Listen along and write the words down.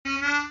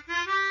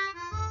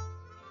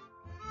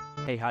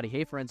Hey, howdy,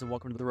 hey, friends, and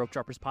welcome to the Rope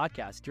Droppers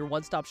Podcast, your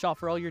one-stop shop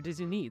for all your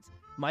Disney needs.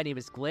 My name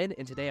is Glenn,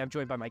 and today I'm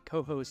joined by my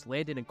co-hosts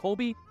Landon and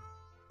Colby.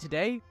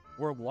 Today,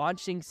 we're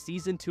launching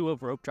Season 2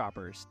 of Rope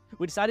Droppers.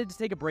 We decided to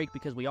take a break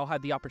because we all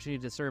had the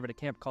opportunity to serve at a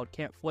camp called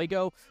Camp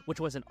Fuego, which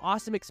was an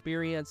awesome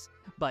experience,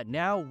 but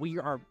now we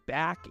are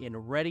back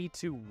and ready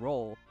to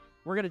roll.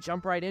 We're going to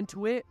jump right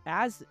into it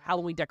as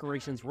Halloween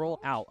decorations roll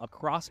out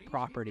across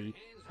property,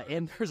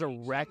 and there's a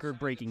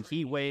record-breaking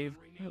heat wave.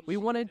 We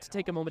wanted to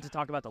take a moment to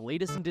talk about the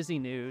latest in Disney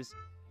news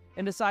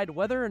and decide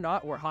whether or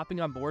not we're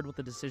hopping on board with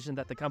the decision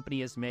that the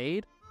company has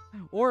made,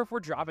 or if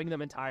we're dropping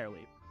them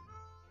entirely.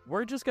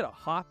 We're just going to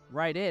hop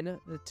right in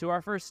to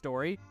our first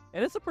story,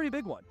 and it's a pretty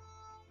big one.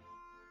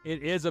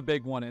 It is a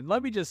big one, and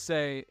let me just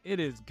say, it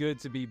is good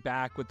to be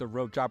back with the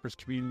Rope Droppers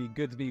community,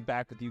 good to be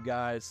back with you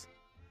guys.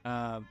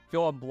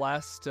 Feeling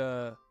blessed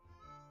to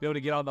be able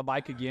to get on the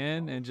mic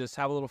again and just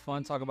have a little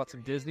fun, talk about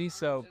some Disney.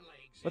 So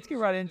let's get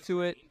right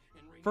into it.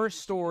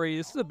 First story,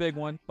 this is a big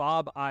one.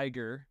 Bob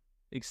Iger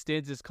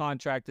extends his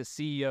contract as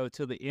CEO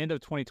till the end of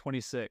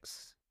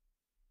 2026.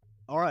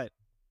 All right,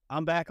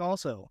 I'm back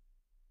also.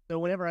 So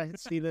whenever I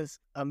see this,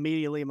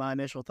 immediately my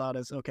initial thought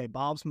is, okay,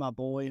 Bob's my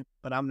boy,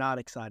 but I'm not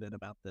excited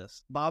about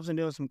this. Bob's been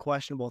doing some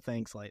questionable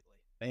things lately,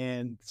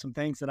 and some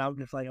things that I'm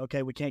just like,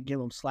 okay, we can't give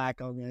him slack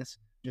on this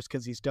just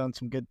because he's done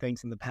some good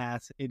things in the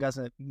past. It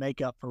doesn't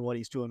make up for what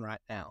he's doing right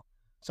now.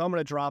 So I'm going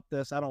to drop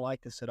this. I don't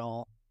like this at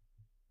all.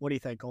 What do you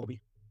think,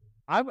 Colby?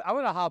 I'm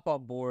going to hop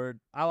on board.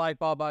 I like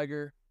Bob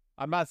Iger.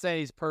 I'm not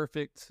saying he's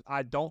perfect.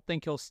 I don't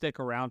think he'll stick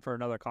around for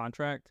another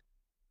contract.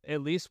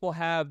 At least we'll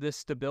have this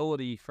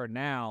stability for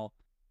now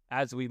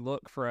as we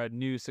look for a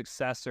new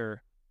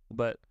successor.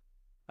 But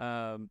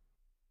I'm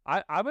going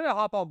to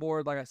hop on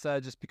board, like I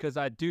said, just because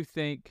I do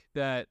think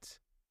that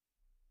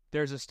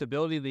there's a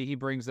stability that he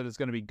brings that is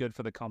going to be good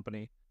for the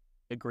company.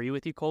 Agree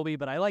with you, Colby,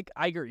 but I like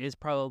Iger is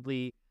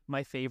probably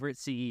my favorite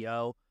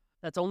CEO.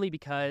 That's only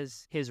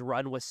because his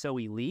run was so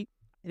elite.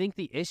 I think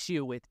the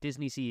issue with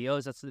Disney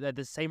CEOs, that's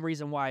the same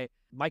reason why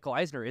Michael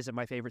Eisner isn't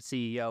my favorite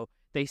CEO.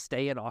 They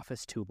stay in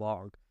office too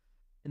long,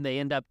 and they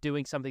end up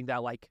doing something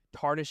that like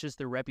tarnishes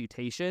their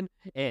reputation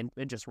and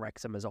just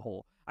wrecks them as a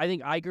whole. I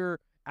think Iger,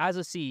 as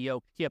a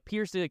CEO, he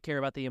appears to care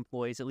about the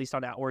employees, at least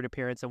on outward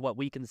appearance and what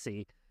we can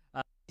see.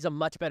 He's a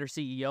much better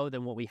CEO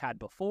than what we had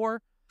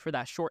before for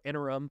that short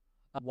interim.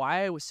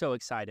 Why I was so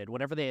excited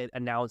whenever they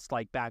announced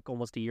like back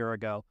almost a year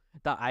ago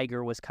that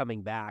Iger was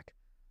coming back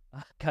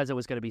because it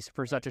was going to be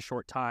for such a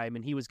short time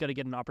and he was going to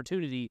get an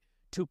opportunity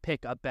to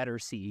pick a better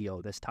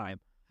CEO this time.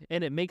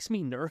 And it makes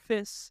me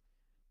nervous,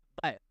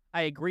 but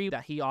I agree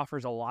that he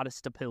offers a lot of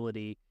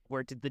stability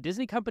where the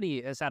Disney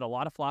company has had a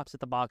lot of flops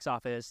at the box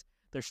office.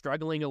 They're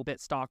struggling a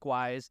bit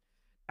stock-wise,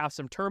 have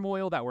some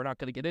turmoil that we're not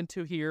going to get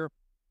into here.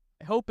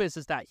 My hope is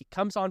that he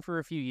comes on for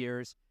a few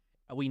years.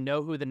 We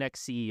know who the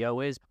next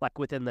CEO is, like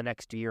within the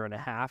next year and a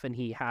half, and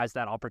he has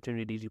that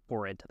opportunity to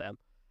pour into them.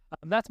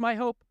 That's my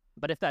hope.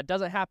 But if that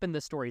doesn't happen,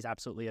 this story is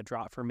absolutely a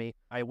drop for me.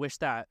 I wish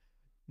that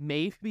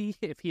maybe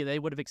if they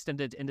would have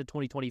extended into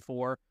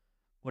 2024,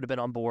 would have been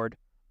on board.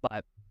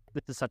 But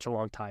this is such a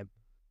long time.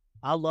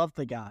 I love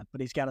the guy, but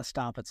he's got to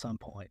stop at some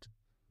point.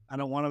 I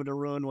don't want him to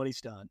ruin what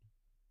he's done.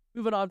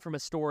 Moving on from a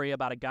story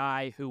about a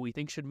guy who we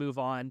think should move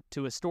on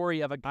to a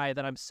story of a guy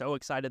that I'm so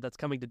excited that's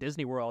coming to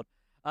Disney World.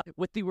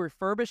 With the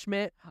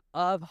refurbishment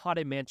of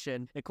Haunted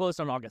Mansion, it closed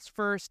on August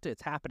 1st.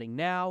 It's happening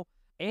now.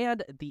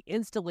 And the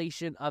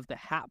installation of the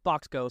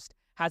Hatbox Ghost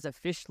has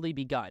officially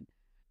begun.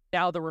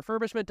 Now, the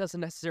refurbishment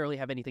doesn't necessarily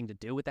have anything to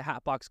do with the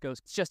Hatbox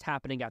Ghost. It's just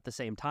happening at the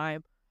same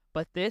time.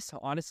 But this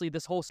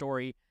whole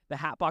story, the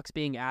Hatbox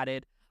being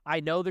added,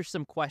 I know there's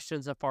some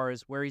questions as far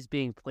as where he's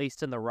being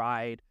placed in the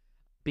ride,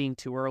 being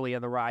too early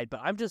in the ride, but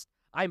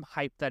I'm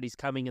hyped that he's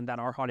coming and that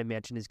our Haunted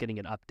Mansion is getting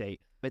an update.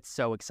 It's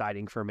so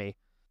exciting for me.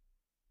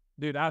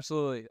 Dude,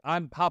 absolutely.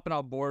 I'm hopping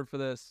on board for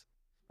this.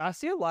 I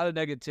see a lot of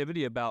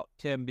negativity about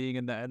him being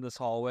in the endless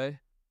hallway.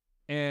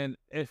 And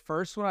at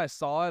first when I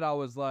saw it, I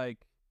was like,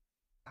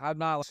 I'm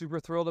not super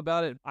thrilled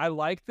about it. I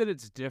like that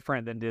it's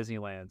different than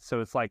Disneyland.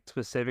 So it's like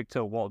specific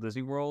to Walt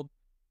Disney World.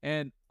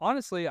 And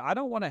honestly, I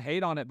don't want to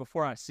hate on it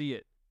before I see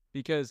it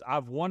because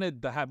I've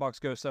wanted the Hatbox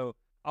Ghost. So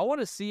I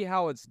want to see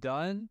how it's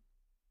done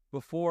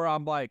before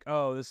I'm like,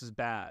 oh, this is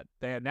bad.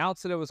 They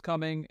announced that it was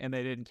coming and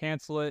they didn't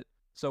cancel it.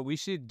 So we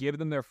should give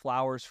them their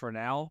flowers for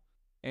now.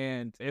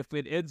 And if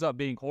it ends up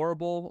being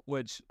horrible,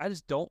 which I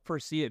just don't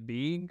foresee it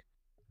being,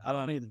 I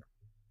don't either.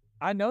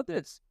 I know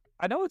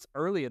it's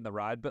early in the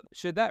ride, but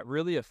should that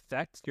really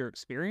affect your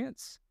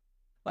experience?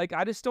 Like,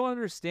 I just don't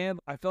understand.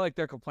 I feel like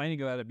they're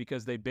complaining about it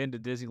because they've been to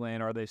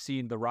Disneyland or they've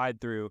seen the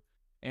ride through.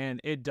 And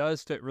it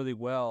does fit really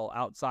well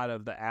outside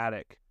of the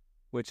attic,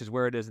 which is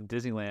where it is in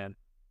Disneyland.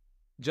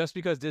 Just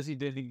because Disney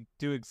didn't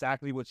do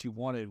exactly what you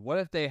wanted, what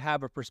if they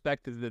have a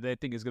perspective that they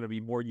think is going to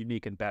be more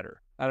unique and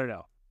better? I don't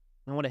know.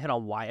 I want to hit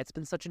on why it's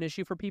been such an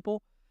issue for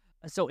people.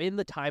 So in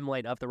the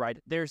timeline of the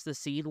ride, there's the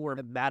scene where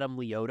Madame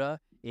Leota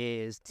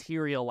is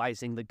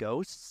materializing the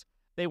ghosts.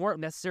 They weren't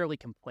necessarily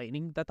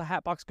complaining that the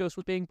Hatbox Ghost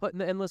was being put in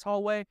the endless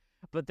hallway,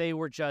 but they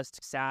were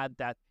just sad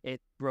that it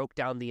broke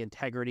down the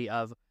integrity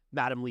of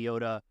Madame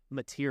Leota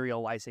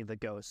materializing the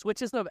ghost,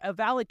 which is a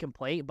valid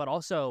complaint, but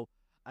also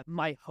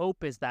my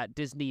hope is that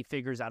Disney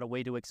figures out a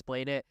way to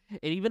explain it. And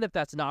even if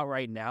that's not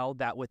right now,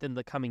 that within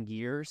the coming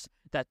years,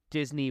 that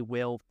Disney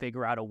will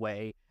figure out a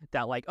way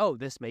that like, oh,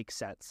 this makes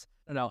sense.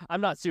 No,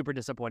 I'm not super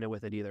disappointed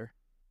with it either.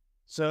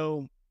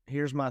 So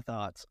here's my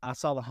thoughts. I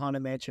saw the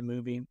Haunted Mansion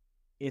movie.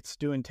 It's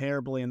doing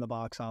terribly in the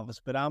box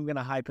office, but I'm going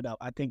to hype it up.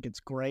 I think it's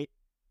great.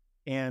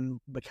 And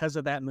because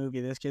of that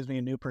movie, this gives me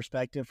a new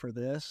perspective for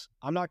this.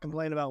 I'm not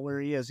complaining about where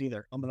he is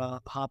either. I'm going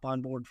to hop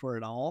on board for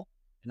it all,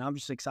 and I'm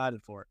just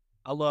excited for it.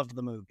 I loved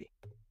the movie.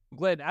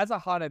 Glenn, as a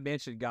Haunted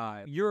Mansion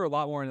guy, you're a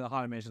lot more into the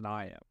Haunted Mansion than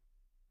I am.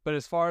 But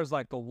as far as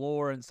like the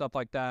lore and stuff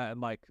like that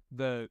and like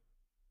the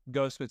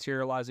ghost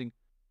materializing,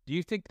 do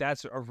you think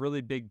that's a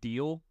really big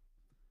deal?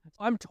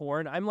 I'm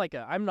torn.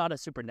 I'm not a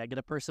super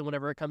negative person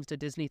whenever it comes to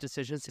Disney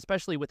decisions,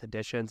 especially with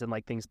additions and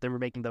like things that were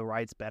making the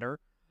rides better.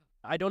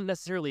 I don't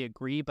necessarily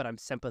agree, but I'm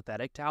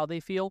sympathetic to how they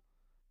feel.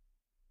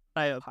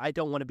 I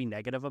don't want to be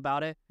negative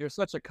about it. You're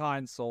such a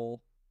kind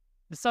soul.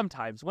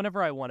 Sometimes,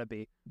 whenever I want to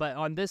be. But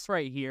on this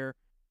right here,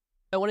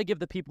 I want to give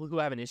the people who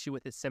have an issue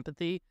with it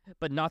sympathy,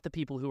 but not the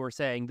people who are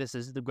saying this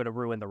is going to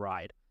ruin the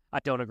ride. I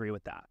don't agree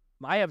with that.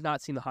 I have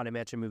not seen the Haunted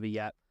Mansion movie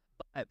yet.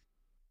 But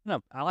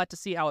I'll have to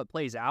see how it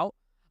plays out.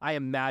 I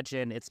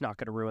imagine it's not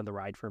going to ruin the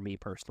ride for me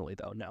personally,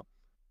 though. No.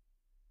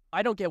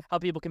 I don't get how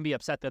people can be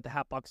upset that the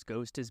Hatbox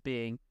Ghost is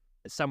being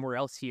somewhere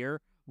else here,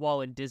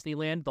 while in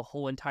Disneyland, the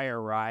whole entire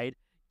ride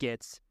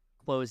gets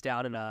closed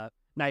down in a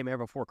Nightmare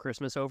Before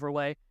Christmas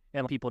overlay,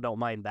 and people don't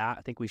mind that.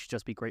 I think we should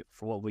just be grateful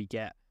for what we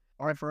get.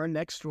 All right, for our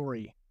next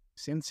story,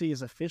 Cincy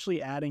is officially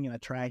adding an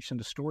attraction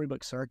to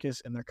Storybook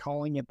Circus, and they're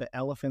calling it the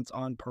Elephants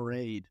on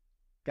Parade.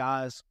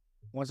 Guys,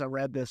 once I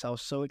read this, I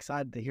was so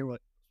excited to hear what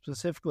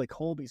specifically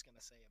Colby's going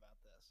to say about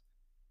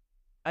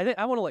this.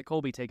 I want to let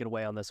Colby take it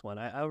away on this one.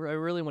 I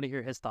really want to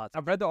hear his thoughts.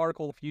 I've read the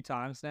article a few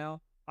times now.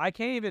 I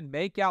can't even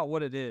make out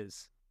what it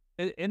is.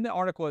 In the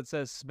article, it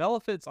says,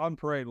 Smellifics on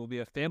Parade will be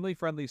a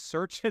family-friendly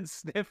search and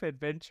sniff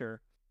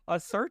adventure. A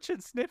search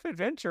and sniff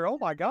adventure? Oh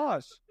my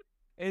gosh.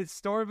 It's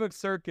Storybook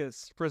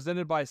Circus,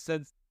 presented by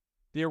Sense,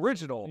 the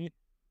original,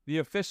 the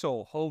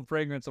official home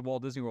fragrance of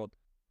Walt Disney World.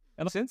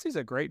 And Scentsy's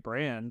a great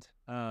brand.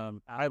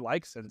 I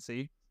like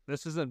Scentsy.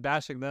 This isn't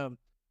bashing them.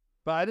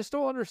 But I just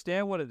don't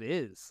understand what it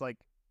is. Like,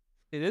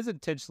 it is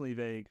intentionally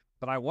vague,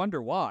 but I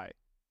wonder why.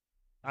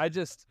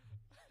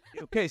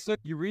 Okay, so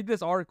you read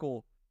this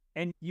article,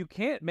 and you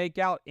can't make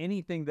out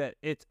anything that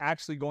it's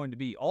actually going to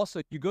be.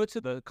 Also, you go to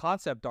the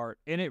concept art,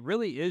 and it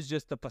really is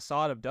just the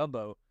facade of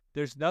Dumbo.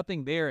 There's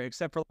nothing there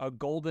except for a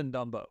golden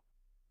Dumbo,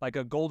 like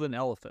a golden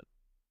elephant.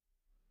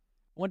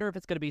 Wonder if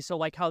it's going to be so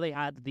like how they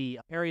had the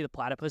Harry the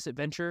Platypus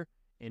adventure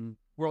in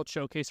World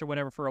Showcase or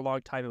whatever for a long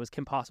time. It was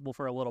Kim Possible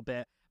for a little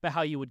bit, but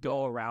how you would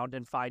go around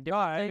and find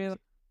different things.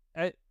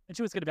 And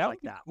she was going to be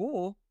like that.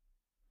 Cool.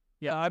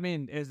 Yeah, I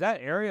mean, is that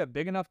area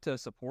big enough to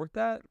support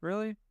that,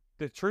 really?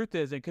 The truth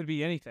is, it could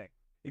be anything.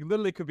 It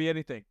literally could be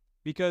anything.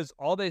 Because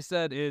all they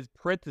said is,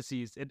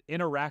 parentheses, an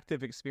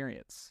interactive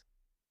experience.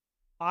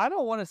 I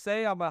don't want to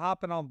say I'm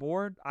hopping on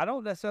board. I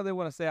don't necessarily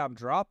want to say I'm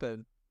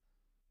dropping.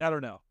 I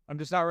don't know. I'm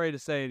just not ready to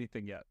say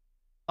anything yet.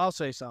 I'll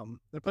say something.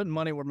 They're putting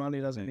money where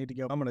money doesn't need to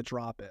go. I'm going to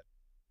drop it.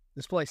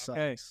 This place sucks.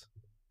 Okay.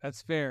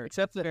 That's fair.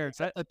 Except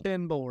the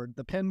pin board.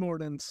 The pin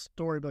board in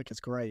Storybook is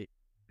great.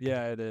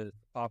 Yeah, it is.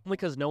 Only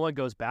because no one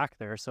goes back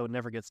there, so it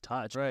never gets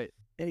touched. Right.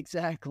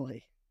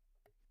 Exactly.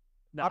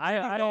 Now,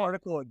 I know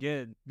article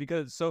again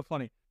because it's so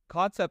funny.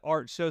 Concept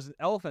art shows an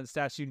elephant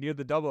statue near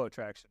the Dumbo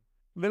attraction.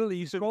 Literally,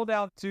 you scroll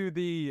down to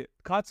the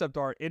concept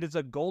art. It is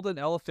a golden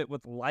elephant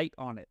with light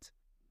on it.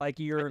 Like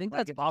I think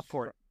that's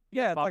popcorn.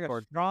 Yeah, it's like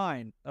a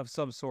shrine of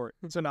some sort.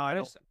 It's an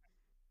idol.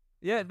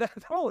 Yeah,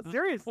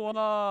 seriously.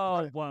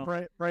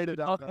 Whoa. Write it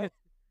down.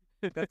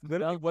 That's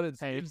literally what it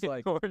seems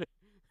like.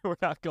 We're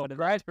not going in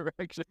the right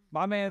direction.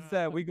 My man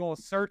said we going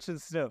to search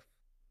and sniff.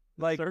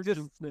 Like, Search just,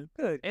 and sniff.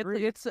 Good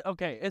It's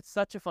okay. It's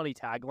such a funny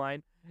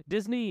tagline.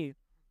 Disney,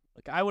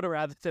 like, I would have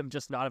rather them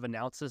just not have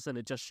announced this and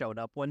it just showed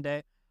up one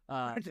day.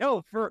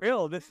 No, for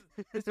real. This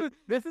is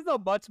a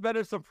much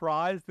better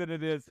surprise than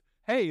it is,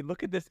 hey,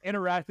 look at this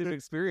interactive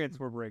experience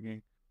we're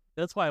bringing.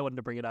 That's why I wanted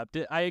to bring it up.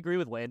 I agree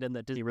with Landon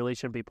that Disney really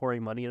shouldn't be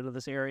pouring money into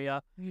this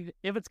area.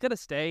 If it's going to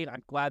stay,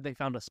 I'm glad they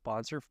found a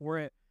sponsor for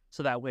it,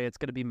 so that way it's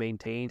going to be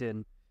maintained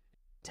and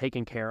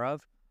taken care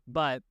of.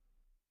 But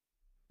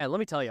and let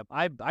me tell you,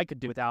 I could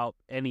do without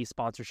any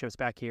sponsorships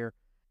back here.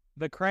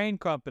 The crane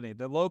company,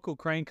 the local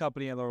crane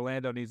company in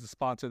Orlando needs to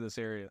sponsor this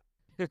area.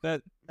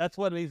 That's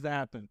what needs to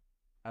happen.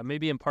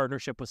 Maybe in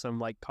partnership with some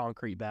like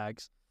concrete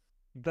bags.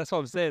 That's what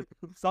I'm saying.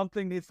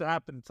 Something needs to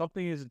happen.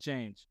 Something needs to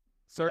change.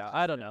 Yeah,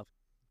 I don't know.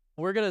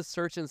 We're going to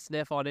search and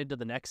sniff on into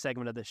the next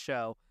segment of the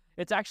show.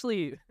 It's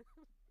actually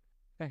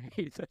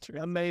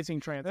amazing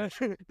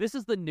transition. This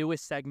is the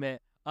newest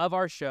segment of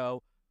our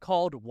show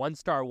called One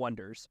Star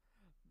Wonders.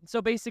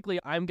 So basically,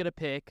 I'm going to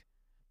pick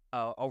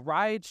a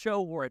ride,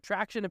 show, or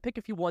attraction and pick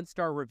a few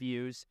one-star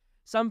reviews.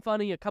 Some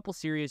funny, a couple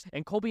serious,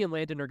 and Colby and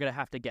Landon are going to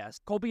have to guess.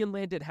 Colby and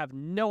Landon have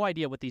no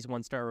idea what these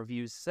one-star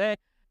reviews say,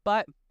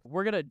 but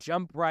We're going to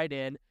jump right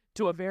in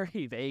to a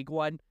very vague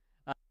one.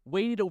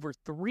 Waited over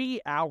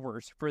 3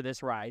 hours for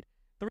this ride.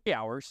 3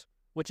 hours,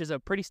 which is a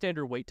pretty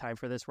standard wait time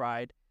for this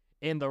ride.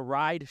 And the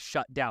ride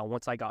shut down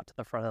once I got to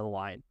the front of the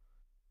line.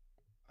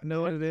 I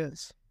know what it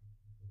is.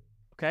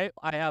 Okay,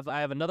 I have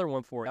another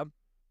one for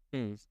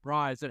you.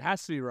 Rise. It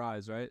has to be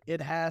Rise, right?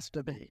 It has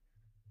to be.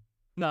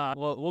 Nah,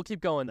 we'll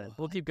keep going then.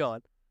 We'll keep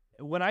going.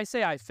 When I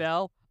say I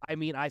fell, I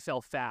mean I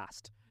fell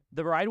fast.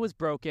 The ride was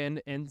broken,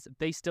 and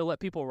they still let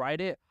people ride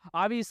it.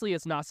 Obviously,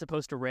 it's not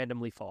supposed to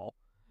randomly fall.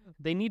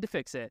 They need to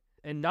fix it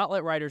and not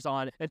let riders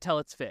on until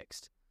it's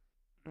fixed.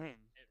 It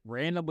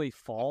randomly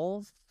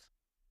falls?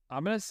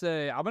 I'm going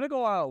to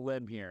go out on a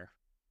limb here.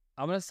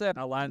 I'm going to say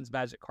Aladdin's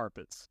Magic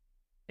Carpets.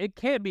 It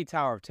can't be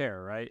Tower of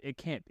Terror, right? It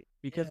can't be.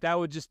 Because that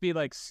would just be,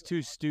 like,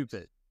 too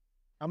stupid.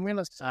 I'm going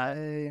to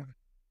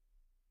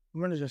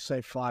just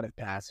say Flight of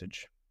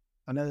Passage.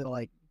 I know that,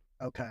 like,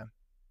 okay.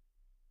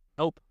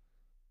 Nope.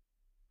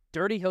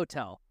 Dirty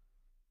Hotel.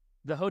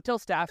 The hotel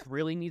staff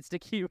really needs to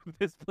keep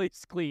this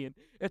place clean.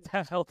 It's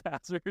a health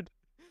hazard.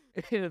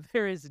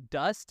 There is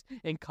dust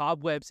and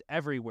cobwebs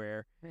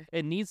everywhere.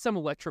 It needs some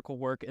electrical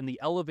work, and the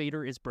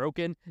elevator is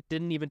broken.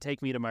 Didn't even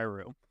take me to my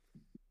room.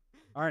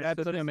 All right,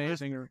 that's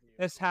amazing.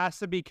 This has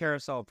to be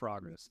Carousel of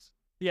Progress.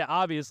 Yeah,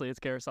 obviously it's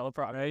Carousel of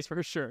Progress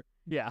for sure.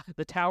 Yeah,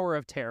 the Tower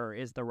of Terror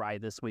is the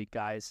ride this week,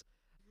 guys.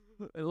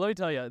 Let me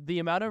tell you, the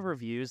amount of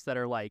reviews that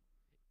are like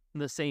in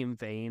the same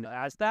vein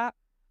as that,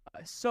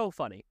 so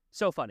funny.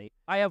 So funny.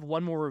 I have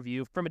one more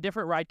review from a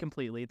different ride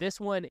completely. This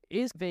one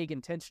is vague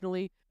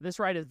intentionally. This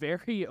ride is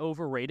very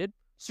overrated,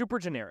 super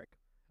generic.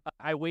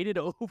 I waited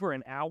over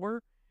an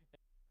hour,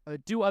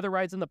 do other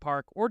rides in the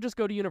park, or just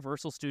go to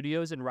Universal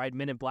Studios and ride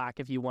Men in Black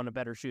if you want a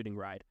better shooting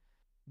ride.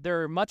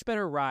 There are much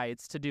better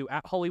rides to do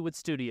at Hollywood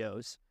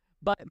Studios,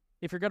 but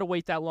if you're going to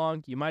wait that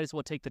long, you might as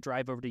well take the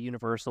drive over to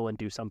Universal and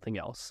do something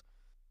else.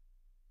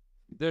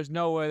 There's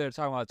no way they're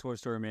talking about Toy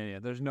Story Mania.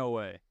 There's no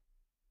way.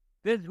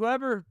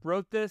 Whoever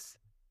wrote this,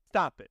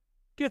 stop it.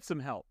 Get some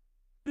help.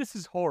 This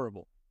is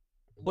horrible.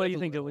 What do you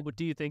think?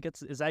 Do you think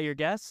is that your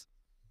guess?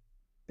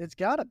 It's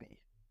got to be.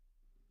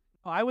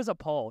 I was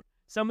appalled.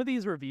 Some of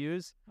these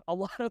reviews, a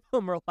lot of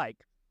them are like,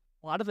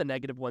 a lot of the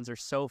negative ones are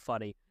so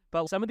funny,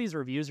 but some of these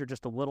reviews are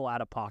just a little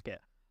out of pocket.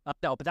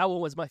 No, but that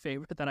one was my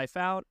favorite that I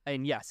found,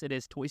 and yes, it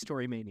is Toy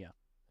Story Mania.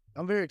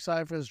 I'm very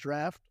excited for this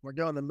draft. We're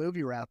going the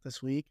movie route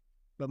this week,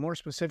 but more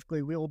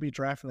specifically, we will be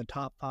drafting the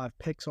top 5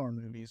 Pixar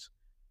movies.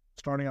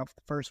 Starting off with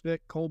the first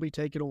pick, Colby,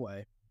 take it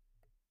away.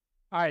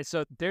 All right,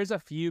 so there's a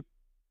few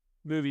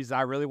movies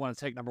I really want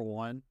to take number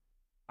one.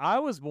 I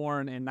was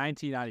born in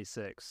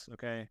 1996,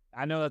 okay?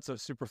 I know that's a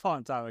super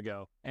long time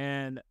ago.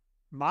 And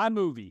my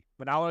movie,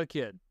 when I was a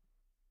kid,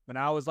 when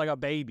I was like a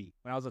baby,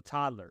 when I was a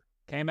toddler,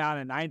 came out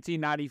in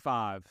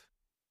 1995.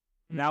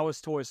 And that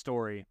was Toy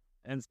Story.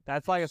 And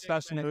that's like a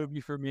special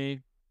movie for me.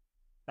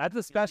 That's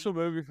a special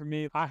movie for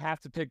me. I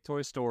have to pick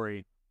Toy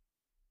Story.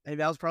 Hey,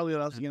 that was probably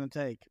what I was going to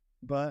take,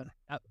 but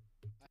I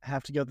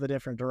have to go the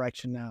different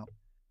direction now.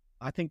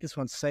 I think this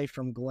one's safe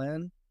from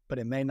Glenn, but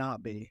it may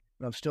not be.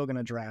 But I'm still going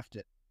to draft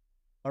it.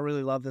 I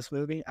really love this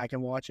movie. I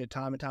can watch it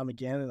time and time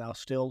again, and I'll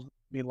still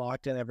be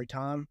locked in every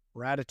time.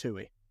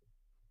 Ratatouille.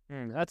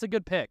 That's a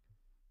good pick.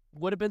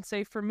 Would have been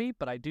safe for me,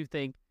 but I do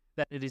think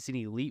that it is an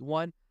elite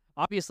one.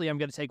 Obviously, I'm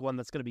going to take one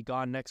that's going to be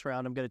gone next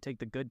round. I'm going to take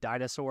The Good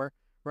Dinosaur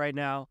right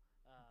now.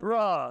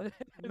 Bruh,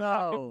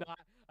 no.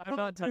 I'm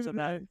not touching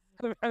that.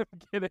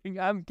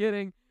 I'm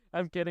kidding.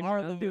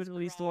 I'll do it at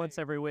least once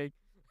every week.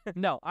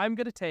 No, I'm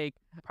going to take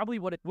probably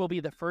what it will be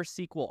the first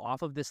sequel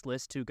off of this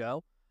list to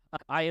go.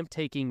 I am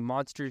taking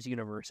Monsters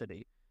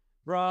University.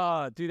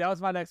 Bruh, dude, that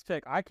was my next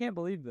pick. I can't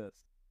believe this.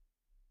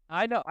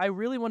 I know. I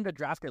really wanted to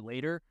draft it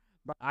later,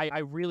 but I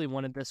really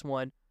wanted this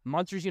one.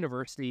 Monsters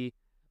University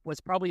was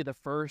probably the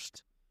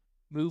first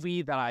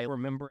movie that I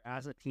remember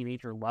as a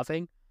teenager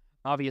loving.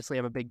 Obviously,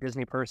 I'm a big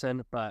Disney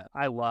person, but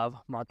I love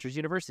Monsters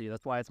University.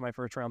 That's why it's my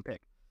first round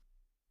pick.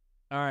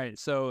 All right,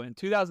 so in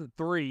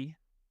 2003,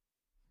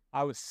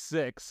 I was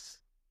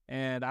 6,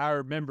 and I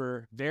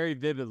remember very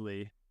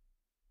vividly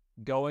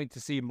going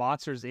to see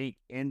Monsters, Inc.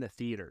 in the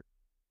theater.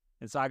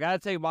 And so I got to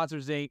take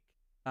Monsters, Inc.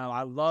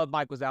 I love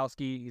Mike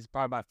Wazowski. He's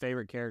probably my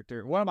favorite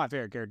character. One of my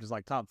favorite characters,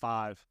 like top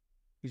 5.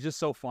 He's just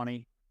so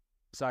funny.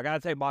 So I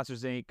got to take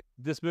Monsters, Inc.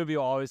 This movie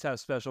will always have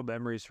special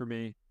memories for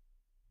me.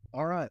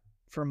 All right.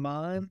 For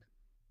mine,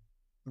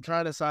 I'm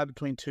trying to decide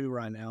between 2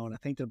 right now, and I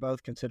think they're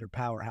both considered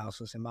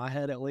powerhouses in my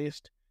head at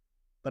least.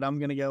 But I'm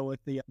going to go with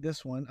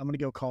this one. I'm going to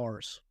go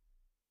Cars.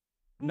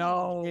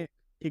 No.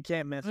 You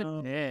can't miss it.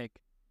 Nick.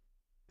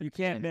 You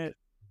can't miss.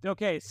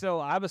 Okay,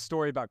 so I have a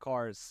story about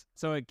Cars.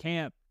 So at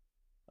camp,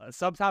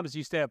 sometimes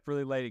you stay up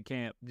really late at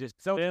camp.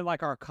 Just so in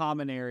like our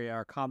common area,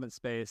 our common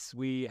space,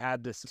 we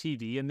had this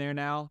TV in there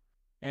now,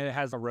 and it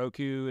has a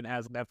Roku and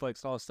has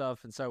Netflix and all that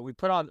stuff. And so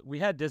we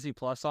had Disney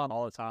Plus on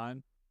all the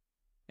time.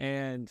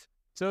 And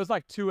so it was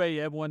like 2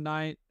 a.m. one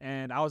night,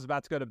 and I was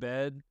about to go to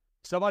bed.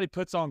 Somebody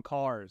puts on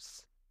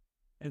Cars.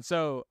 And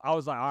so I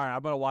was like, all right,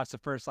 I'm going to watch the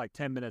first like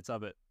 10 minutes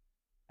of it.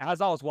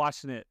 As I was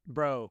watching it,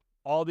 bro,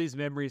 all these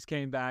memories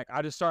came back.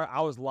 I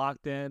was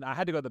locked in. I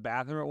had to go to the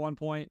bathroom at one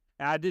point,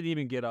 and I didn't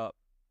even get up.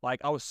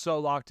 Like, I was so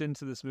locked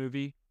into this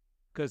movie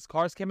because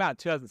Cars came out in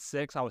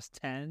 2006. I was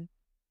 10.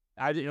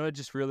 I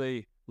just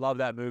really love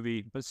that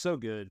movie. But it's so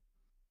good.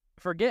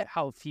 Forget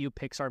how few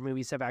Pixar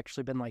movies have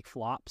actually been like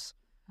flops.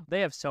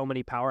 They have so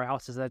many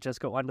powerhouses that just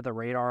go under the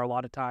radar a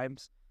lot of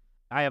times.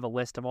 I have a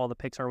list of all the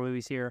Pixar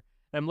movies here.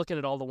 And I'm looking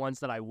at all the ones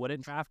that I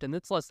wouldn't draft, and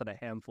it's less than a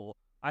handful.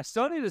 I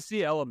still need to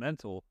see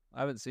Elemental.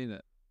 I haven't seen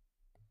it.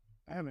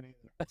 I haven't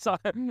either. So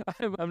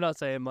I'm not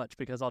saying much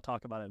because I'll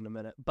talk about it in a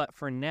minute. But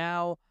for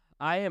now,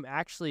 I am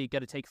actually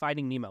going to take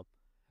Finding Nemo.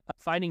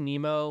 Finding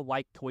Nemo,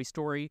 like Toy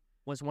Story,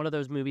 was one of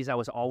those movies that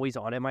was always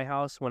on in my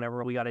house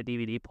whenever we got a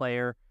DVD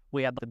player.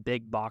 We had the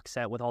big box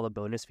set with all the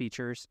bonus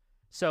features.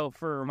 So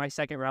for my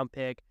second round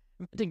pick,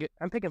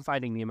 I'm picking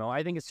Finding Nemo.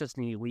 I think it's just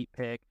an elite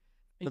pick.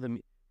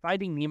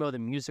 Finding Nemo, the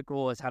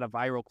musical, has had a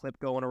viral clip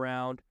going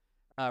around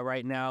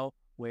right now.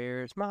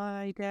 Where's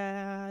my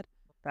dad?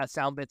 That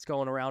sound bit's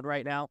going around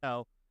right now.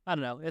 So I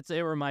don't know. It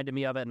reminded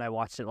me of it, and I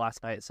watched it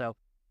last night. So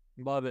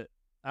love it.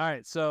 All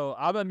right, so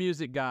I'm a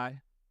music guy.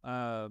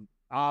 I'm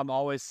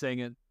always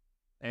singing,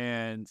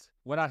 and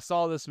when I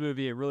saw this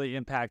movie, it really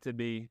impacted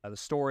me. The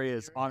story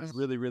is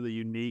really, really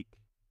unique,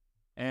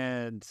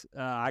 and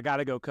I got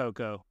to go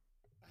Coco,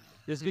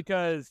 just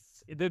because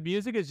the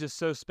music is just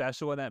so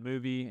special in that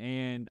movie,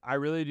 and I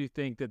really do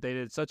think that they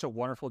did such a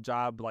wonderful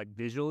job, like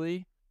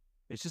visually.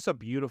 It's just a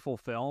beautiful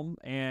film,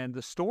 and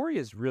the story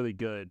is really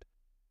good.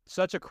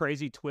 Such a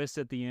crazy twist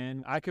at the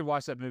end. I could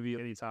watch that movie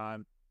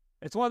anytime.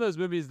 It's one of those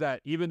movies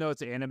that, even though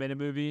it's an animated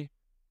movie,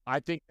 I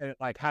think that it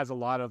like has a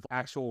lot of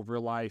actual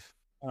real life,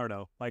 I don't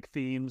know, like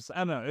themes. I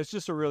don't know. It's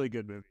just a really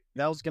good movie.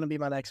 That was going to be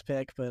my next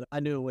pick, but I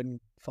knew it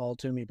wouldn't fall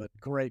to me, but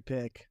great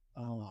pick.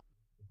 All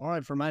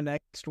right, for my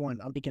next one,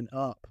 I'm picking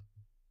Up.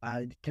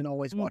 I can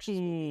always watch this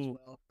movie as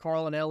well.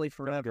 Carl and Ellie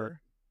forever.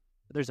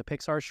 There's a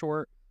Pixar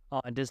short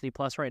on Disney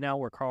Plus right now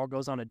where Carl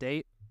goes on a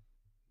date.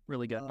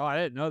 Really good. Oh, I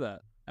didn't know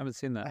that. I haven't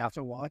seen that. I have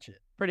to watch it.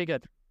 Pretty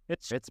good.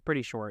 It's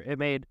pretty short. It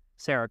made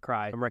Sarah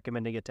cry. I'm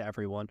recommending it to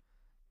everyone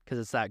because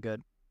it's that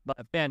good.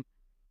 But man,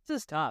 this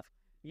is tough.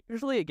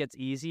 Usually it gets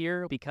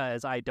easier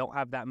because I don't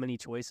have that many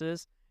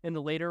choices in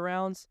the later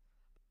rounds.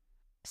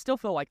 I still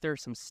feel like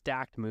there's some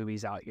stacked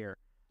movies out here.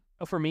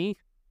 For me,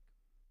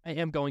 I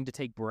am going to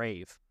take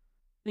Brave.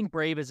 I think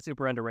Brave is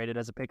super underrated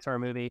as a Pixar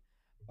movie.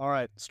 All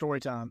right, story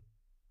time.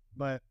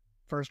 But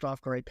first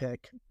off, great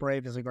pick.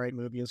 Brave is a great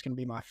movie. It's going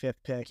to be my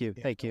fifth pick.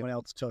 Thank you. No one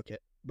else took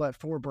it. But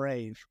for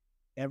Brave,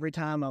 every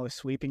time I was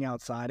sweeping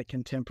outside at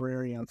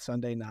Contemporary on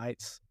Sunday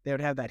nights, they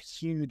would have that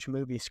huge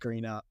movie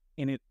screen up,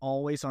 and it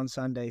always on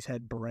Sundays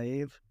had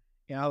Brave,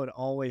 and I would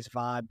always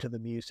vibe to the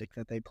music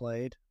that they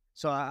played.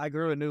 So I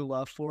grew a new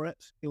love for it.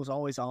 It was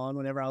always on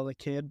whenever I was a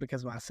kid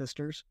because of my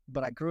sisters,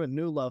 but I grew a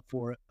new love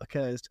for it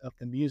because of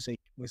the music.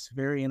 It was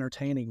very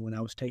entertaining when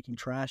I was taking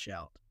trash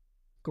out.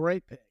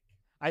 Great pick.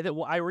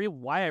 Why I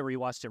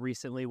rewatched it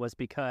recently was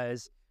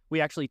because we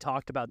actually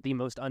talked about the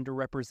most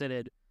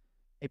underrepresented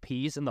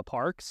IPs in the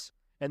parks,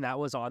 and that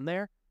was on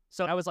there.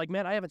 So I was like,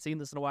 man, I haven't seen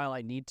this in a while.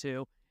 I need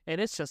to. And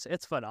it's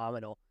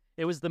phenomenal.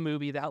 It was the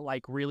movie that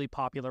like really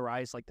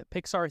popularized like the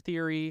Pixar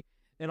theory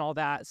and all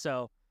that.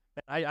 So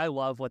I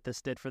love what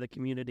this did for the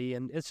community,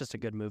 and it's just a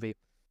good movie.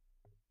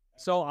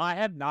 So I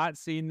have not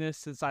seen this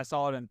since I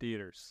saw it in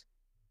theaters.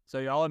 So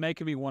y'all are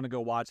making me want to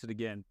go watch it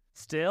again.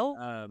 Still?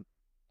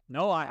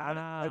 No,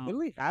 I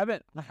literally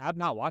haven't. I have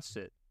not watched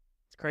it.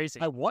 It's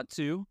crazy. I want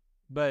to,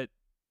 but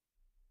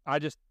I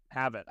just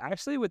haven't.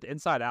 Actually, with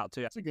Inside Out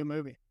too. It's a good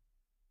movie.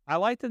 I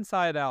liked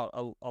Inside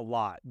Out a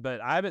lot,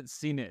 but I haven't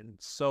seen it in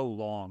so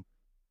long.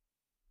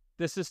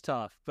 This is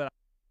tough, but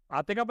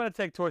I think I'm gonna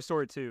take Toy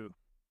Story 2.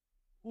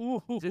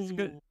 Ooh, Just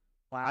good.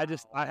 wow.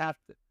 I have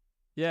to.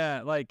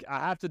 Yeah, like I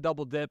have to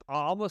double dip. I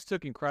almost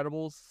took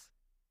Incredibles.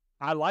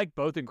 I like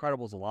both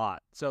Incredibles a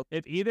lot. So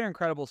if either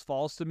Incredibles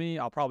falls to me,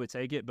 I'll probably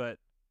take it. But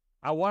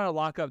I want to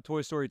lock up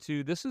Toy Story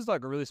 2. This is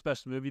like a really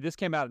special movie. This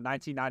came out in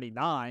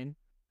 1999,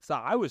 so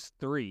I was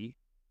 3,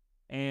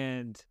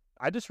 and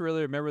I just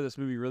really remember this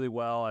movie really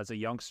well as a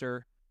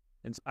youngster.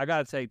 And I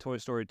gotta take Toy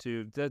Story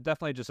 2.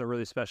 Definitely just a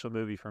really special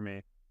movie for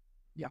me.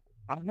 Yeah,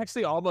 I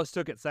actually almost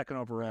took it second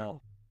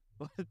overall.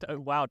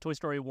 Wow, Toy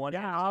Story 1.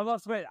 Yeah, I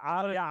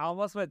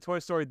almost went Toy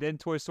Story, then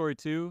Toy Story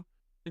 2.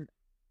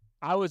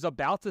 I was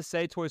about to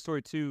say Toy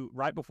Story 2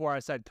 right before I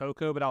said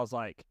Coco, but I was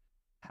like,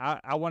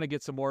 I want to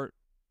get some more.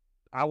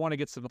 I want to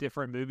get some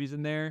different movies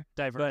in there.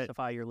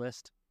 Diversify your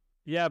list.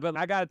 Yeah, but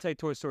I got to take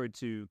Toy Story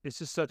 2. It's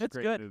just such a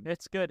great movie.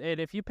 It's good. And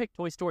if you pick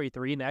Toy Story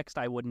 3 next,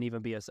 I wouldn't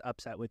even be as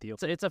upset with you.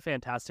 It's a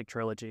fantastic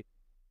trilogy.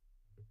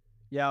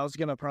 Yeah, I was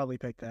going to probably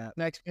pick that.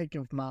 Next pick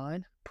of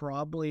mine,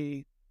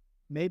 probably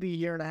maybe a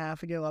year and a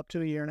half ago, up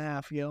to a year and a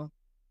half ago,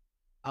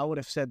 I would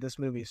have said this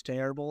movie is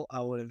terrible.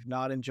 I would have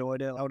not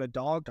enjoyed it. I would have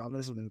dogged on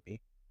this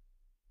movie.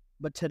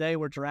 But today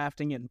we're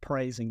drafting it and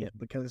praising it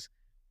because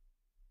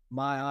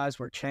my eyes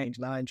were changed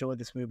and I enjoyed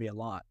this movie a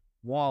lot.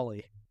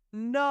 WALL-E.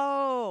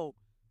 No!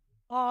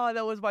 Oh,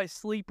 that was my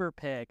sleeper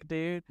pick,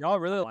 dude. Y'all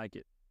really like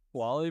it.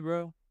 WALL-E,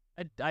 bro?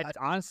 I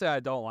Honestly, I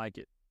don't like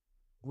it.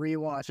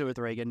 Rewatch. it with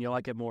Reagan. You'll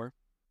like it more.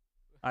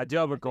 I do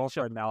have a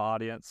girlfriend now,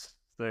 audience.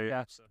 So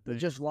Yeah. We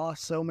just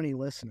lost so many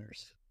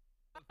listeners.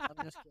 I'm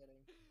just kidding.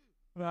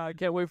 I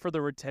can't wait for the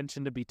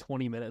retention to be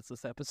 20 minutes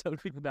this episode.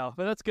 No,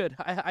 but that's good.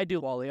 I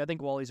do Wall-E. I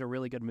think Wall-E's a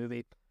really good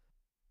movie.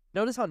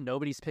 Notice how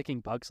nobody's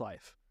picking Bug's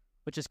Life,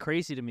 which is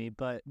crazy to me,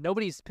 but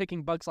nobody's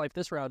picking Bug's Life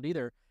this round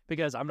either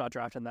because I'm not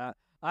drafting that.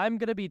 I'm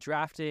going to be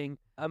drafting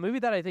a movie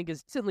that I think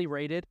is decently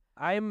rated.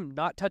 I'm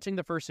not touching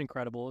the first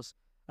Incredibles.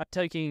 I'm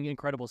taking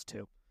Incredibles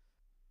 2.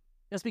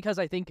 Just because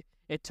I think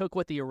it took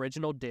what the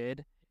original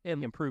did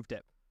and improved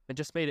it. And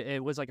just made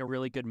it was like a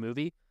really good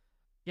movie.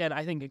 Yeah, and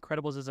I think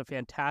Incredibles is a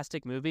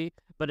fantastic movie,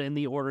 but in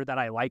the order that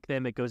I like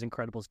them, it goes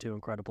Incredibles 2,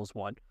 Incredibles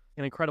 1.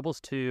 And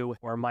Incredibles 2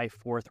 are my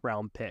 4th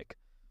round pick.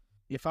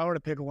 If I were to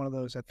pick one of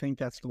those, I think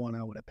that's the one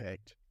I would have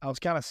picked. I was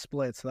kind of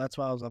split, so that's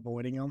why I was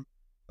avoiding them.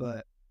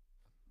 But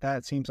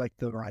that seems like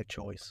the right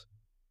choice.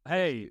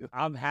 Hey,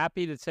 I'm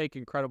happy to take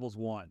Incredibles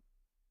 1.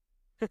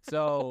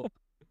 So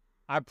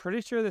I'm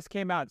pretty sure this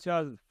came out in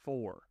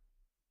 2004.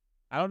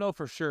 I don't know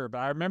for sure, but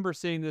I remember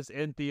seeing this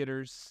in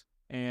theaters,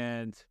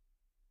 and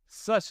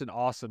such an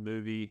awesome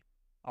movie.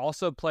 I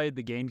also played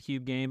the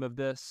GameCube game of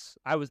this.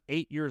 I was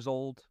 8 years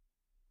old.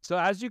 So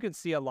as you can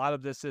see, a lot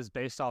of this is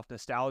based off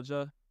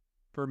nostalgia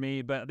for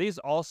me, but these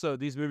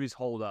movies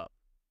hold up.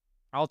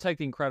 I'll take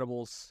The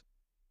Incredibles.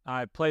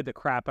 I played the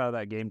crap out of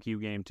that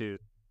GameCube game too.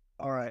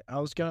 All right, I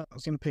was gonna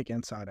pick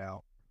Inside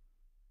Out,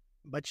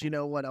 but you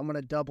know what? I'm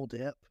gonna double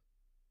dip,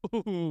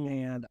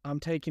 and I'm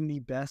taking the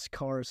best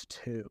Cars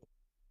 2.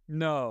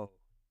 No.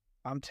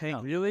 I'm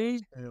taking Really?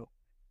 2.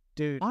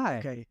 Dude, Why?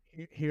 okay,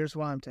 here's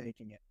why I'm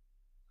taking it.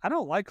 I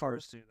don't like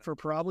Cars 2. For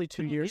probably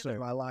 2 Me years neither.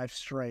 of my life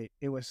straight,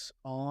 it was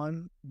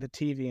on the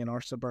TV in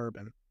our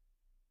Suburban,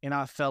 and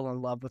I fell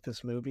in love with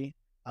this movie.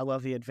 I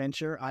love the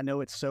adventure. I know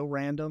it's so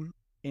random,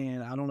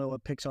 and I don't know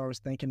what Pixar was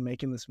thinking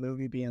making this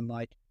movie being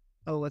like,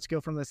 oh, let's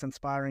go from this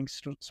inspiring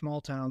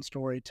small town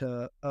story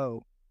to,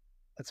 oh,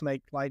 let's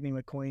make Lightning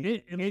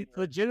McQueen. It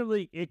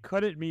legitimately, it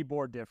couldn't be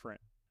more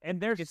different. And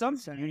there's It's some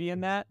insane. beauty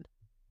in that.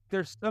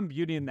 There's some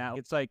beauty in that.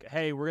 It's like,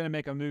 hey, we're going to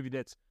make a movie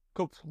that's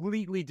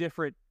completely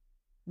different,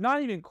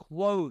 not even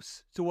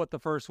close to what the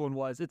first one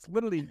was. It's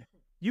literally,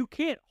 you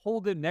can't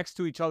hold them next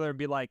to each other and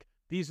be like,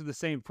 these are the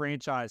same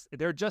franchise.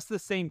 They're just the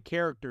same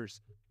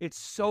characters. It's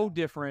so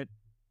different.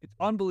 It's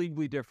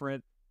unbelievably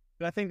different.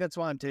 But I think that's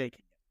why I'm taking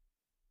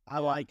it. I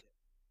like it.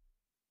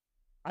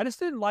 I just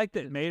didn't like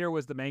that Mater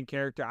was the main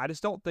character. I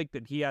just don't think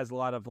that he has a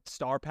lot of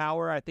star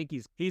power. I think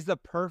he's the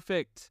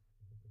perfect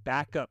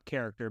backup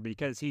character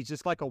because he's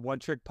just like a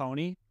one-trick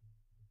pony.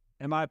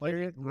 Am I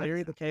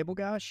Larry the Cable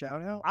Guy,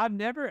 shout out. I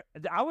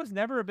was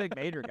never a big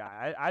Mater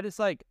guy. I just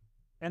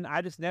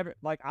never,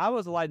 like, I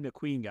was a Lightning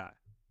McQueen guy.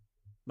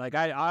 Like,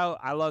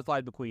 I love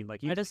Lightning McQueen.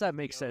 Like, Why does that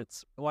make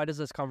sense? Why does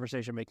this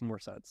conversation make more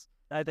sense?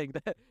 I think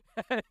that.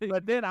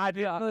 But then I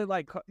didn't really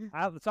like,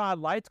 so I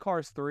liked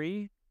Cars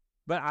 3,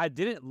 but I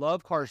didn't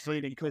love Cars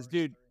 3 because,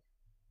 dude,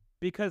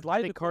 because I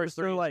Lightning think McQueen Cars was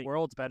 3 so, like,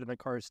 world's better than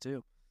Cars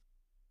 2.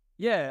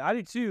 yeah, I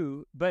did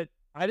too, but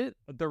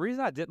the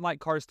reason I didn't like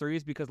Cars 3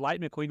 is because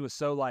Lightning McQueen was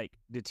so, like,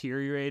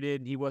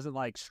 deteriorated. He wasn't,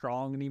 like,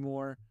 strong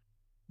anymore.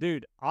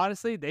 Dude,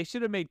 honestly, they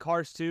should have made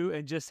Cars 2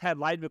 and just had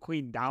Lightning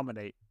McQueen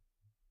dominate.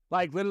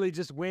 Like, literally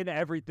just win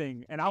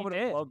everything. And I would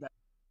have loved that.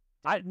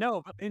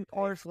 In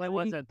Cars 3, It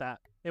wasn't that.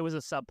 It was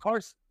a sub.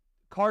 Cars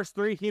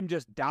 3, him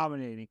just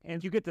dominating.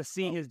 And you get to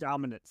see his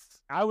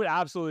dominance. I would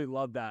absolutely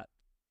love that.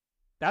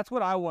 That's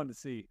what I wanted to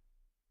see.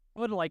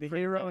 I would like The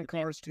hero in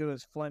Cars 2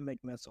 is Flint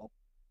McMissile.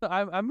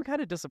 I'm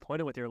kind of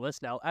disappointed with your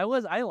list now. I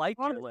liked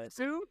your list.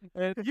 2?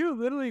 And you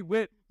literally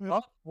went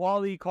up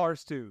Wall-E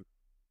Cars 2.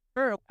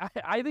 Sure,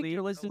 I think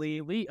your list is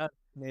elite.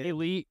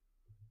 Elite,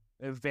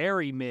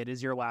 very mid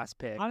is your last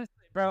pick. Honestly,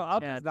 bro,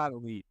 Up is not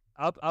elite.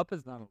 Up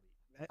is not elite.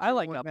 I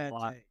like Up a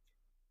lot.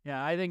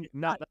 Yeah, I think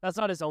that's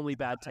not his only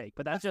bad take,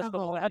 but that's just the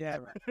whole. Yeah,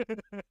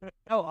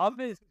 No,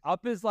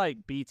 Up is like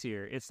B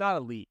tier. It's not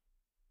elite.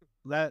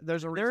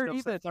 There's a They're reason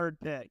it's the even- third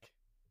pick.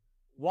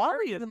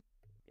 Wall-E is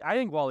I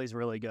think Wally's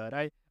really good.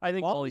 I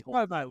think Wall-E's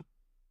Wally.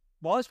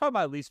 probably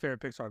my least favorite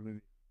Pixar movie.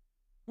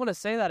 I want to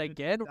say that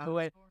again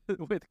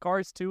with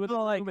Cars 2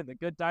 and The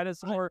Good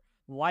Dinosaur,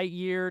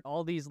 Lightyear,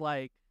 all these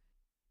like.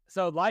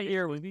 So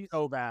Lightyear was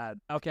so bad.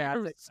 Okay,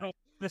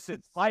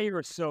 listen, Lightyear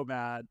was so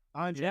bad.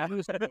 Yeah. It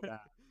was so bad.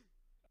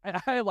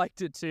 I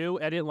liked it too.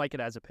 I didn't like it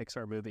as a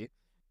Pixar movie.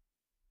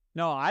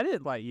 No, I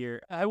didn't Lightyear.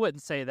 I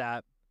wouldn't say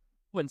that.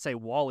 I wouldn't say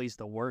Wally's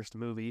the worst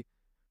movie.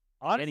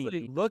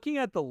 Honestly, looking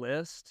at the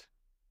list,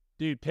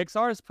 dude,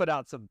 Pixar's put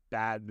out some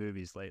bad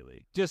movies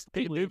lately. Just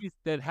movies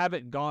that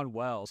haven't gone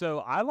well. So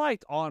I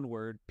liked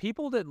Onward.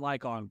 People didn't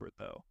like Onward,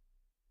 though.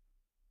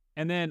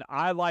 And then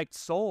I liked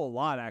Soul a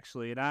lot,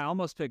 actually. And I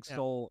almost picked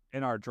Soul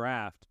in our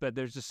draft. But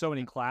there's just so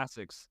many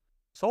classics.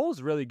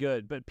 Soul's really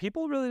good, but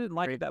people really didn't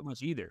like it that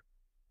much either.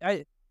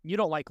 You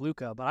don't like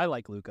Luca, but I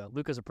like Luca.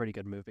 Luca's a pretty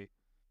good movie.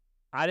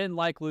 I didn't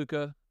like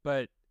Luca,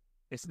 but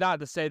it's not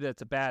to say that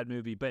it's a bad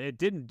movie, but it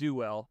didn't do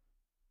well.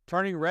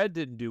 Turning Red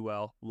didn't do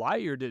well.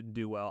 Lightyear didn't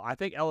do well. I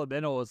think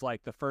Elemental is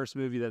like the first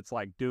movie that's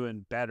like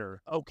doing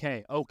better.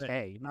 Okay,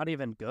 not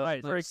even good.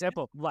 Right, For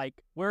example,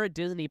 like we're a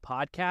Disney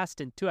podcast,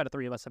 and 2 out of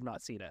 3 of us have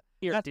not seen it.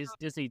 Here,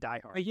 Disney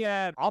diehard.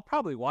 Yeah, I'll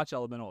probably watch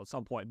Elemental at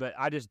some point, but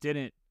I just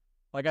didn't.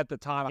 Like at the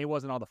time, it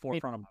wasn't on the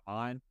forefront of my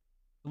mind.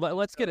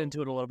 Let's get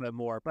into it a little bit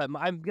more, but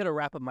I'm gonna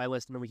wrap up my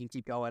list and then we can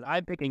keep going.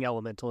 I'm picking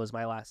Elemental as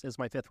my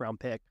 5th round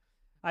pick.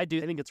 I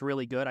think it's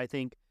really good. I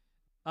think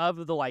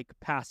of the like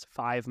past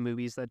 5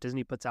 movies that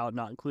Disney puts out,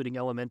 not including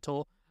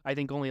Elemental, I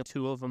think only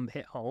 2 of them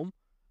hit home,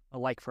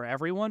 like for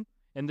everyone.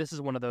 And this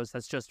is one of those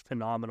that's just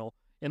phenomenal.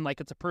 And like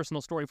it's a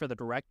personal story for the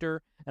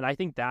director, and I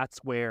think that's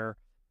where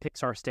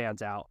Pixar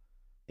stands out,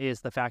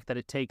 is the fact that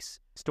it takes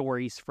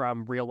stories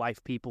from real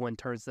life people and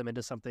turns them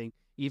into something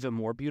even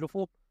more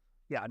beautiful.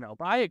 Yeah, no,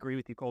 but I agree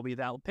with you, Colby,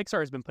 that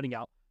Pixar has been putting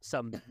out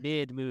some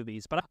mid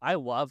movies, but I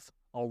love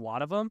a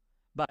lot of them,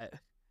 but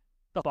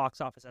the box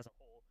office as a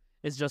whole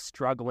is just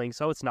struggling,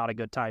 so it's not a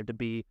good time to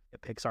be a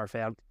Pixar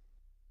fan.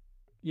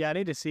 Yeah, I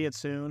need to see it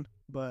soon,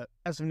 but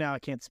as of now, I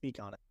can't speak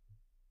on it.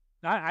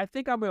 I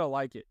think I'm going to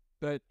like it,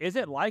 but is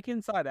it like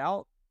Inside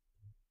Out?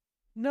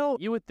 No,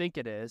 you would think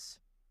it is.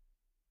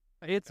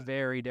 It's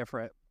very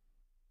different.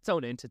 Its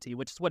own entity,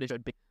 which is what it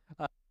should be.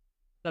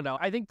 No.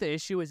 I think the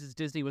issue is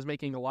Disney was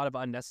making a lot of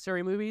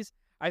unnecessary movies.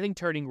 I think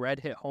Turning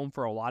Red hit home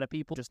for a lot of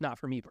people, just not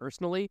for me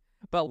personally.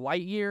 But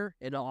Lightyear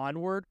and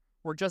Onward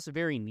were just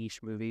very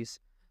niche movies,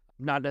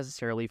 not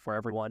necessarily for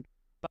everyone.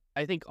 But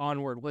I think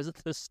Onward was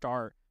the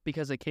start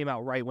because it came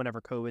out right whenever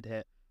COVID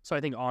hit. So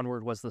I think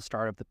Onward was the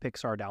start of the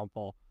Pixar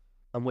downfall,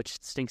 which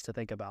stinks to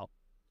think about.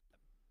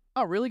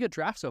 Oh, really good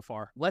draft so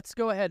far. Let's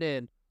go ahead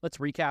and let's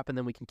recap and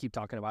then we can keep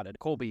talking about it.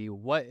 Colby,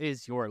 what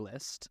is your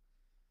list?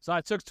 So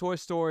I took Toy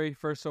Story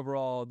first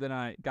overall, then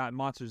I got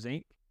Monsters,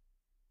 Inc.,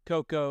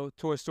 Coco,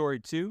 Toy Story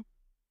 2,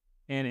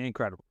 and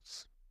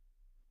Incredibles.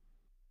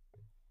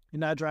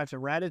 And I drafted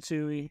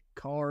Ratatouille,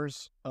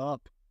 Cars,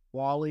 Up,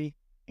 Wall-E,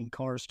 and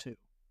Cars 2.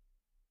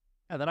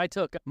 And then I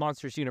took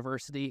Monsters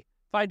University,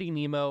 Finding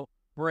Nemo,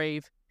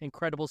 Brave,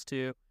 Incredibles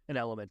 2, and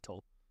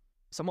Elemental.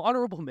 Some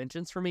honorable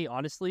mentions for me,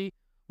 honestly,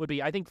 would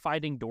be I think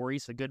Finding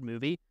Dory's a good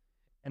movie,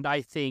 and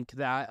I think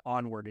that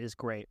Onward is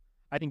great.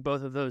 I think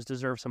both of those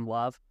deserve some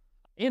love.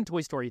 And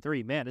Toy Story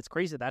 3, man, it's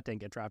crazy that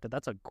didn't get drafted.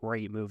 That's a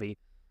great movie.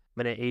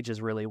 I mean, it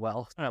ages really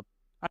well. I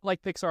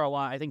like Pixar a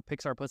lot. I think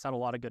Pixar puts out a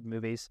lot of good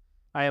movies.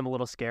 I am a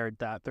little scared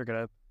that they're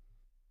going to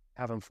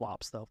have them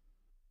flops, though.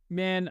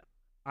 Man,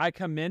 I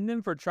commend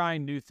them for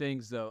trying new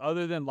things, though,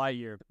 other than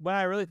Lightyear. When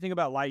I really think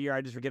about Lightyear,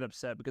 I just get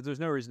upset because there's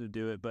no reason to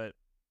do it. But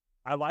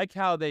I like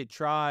how they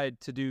tried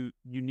to do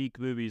unique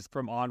movies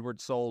from Onward,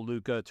 Soul,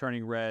 Luca,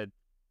 Turning Red,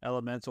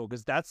 Elemental,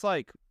 because that's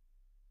like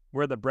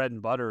where the bread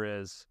and butter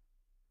is.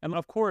 And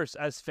of course,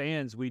 as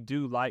fans, we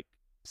do like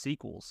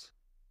sequels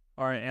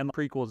and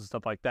prequels and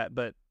stuff like that,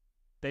 but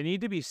they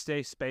need to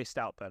stay spaced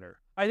out better.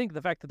 I think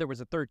the fact that there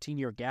was a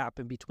 13-year gap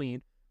in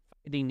between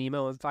Finding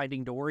Nemo and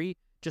Finding Dory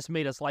just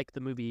made us like the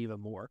movie even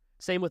more.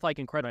 Same with like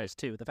Incredibles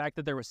 2. The fact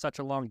that there was such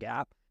a long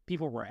gap,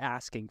 people were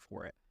asking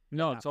for it.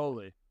 No,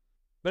 totally.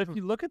 But if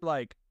you look at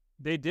like,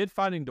 they did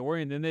Finding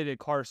Dory and then they did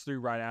Cars 3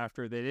 right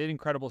after. They did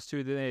Incredibles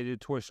 2, then they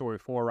did Toy Story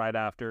 4 right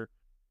after.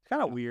 It's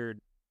kind of weird.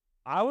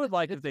 I would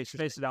like if they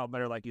spaced it out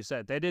better, like you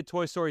said. They did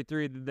Toy Story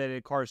 3, then they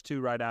did Cars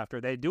 2 right after.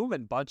 They do them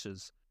in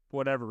bunches for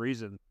whatever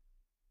reason.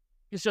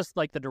 It's just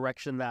like the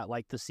direction that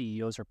like the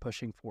CEOs are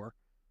pushing for.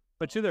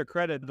 But to their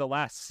credit, the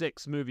last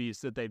 6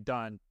 movies that they've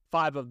done,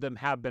 5 of them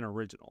have been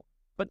original.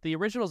 But the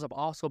originals have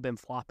also been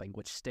flopping,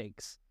 which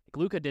stinks. Like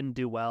Luca didn't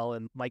do well,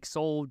 and like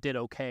Soul did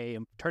okay,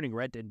 and Turning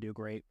Red didn't do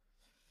great.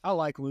 I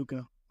like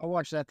Luca. I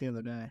watched that the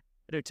other day.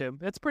 I do too.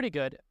 It's pretty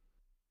good.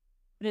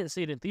 I didn't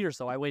see it in theaters,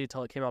 though. I waited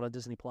till it came out on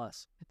Disney+.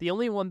 The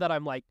only one that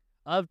I'm like,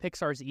 of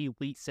Pixar's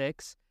Elite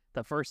 6,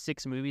 the first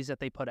 6 movies that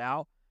they put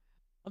out,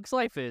 Bugs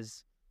Life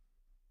is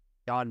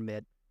beyond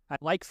mid. I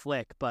like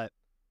Flick, but,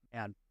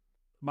 man.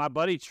 My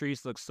buddy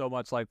Treese looks so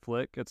much like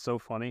Flick. It's so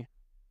funny.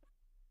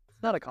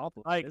 It's not a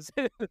compliment, like, is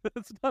it?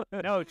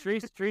 No,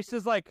 Treese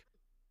is like,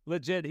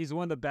 legit, he's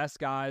one of the best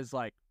guys,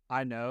 like,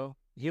 I know.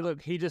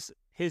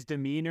 His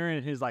demeanor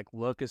and his, like,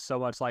 look is so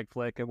much like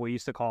Flick, and we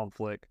used to call him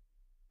Flick.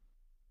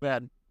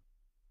 Man.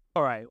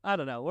 All right, I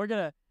don't know. We're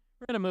gonna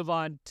move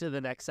on to the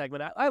next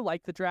segment. I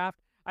like the draft.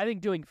 I think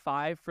doing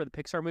 5 for the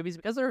Pixar movies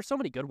because there are so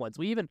many good ones.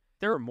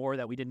 There are more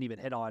that we didn't even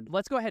hit on.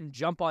 Let's go ahead and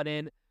jump on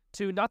in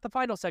to not the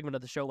final segment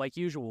of the show like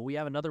usual. We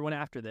have another one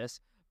after this,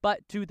 but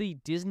to the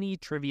Disney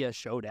Trivia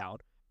Showdown.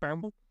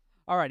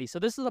 Alrighty, so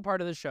this is a part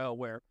of the show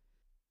where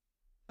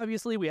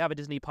obviously we have a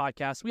Disney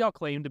podcast. We all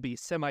claim to be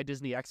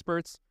semi-Disney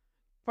experts.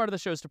 Part of the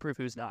show is to prove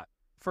who's not.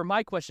 For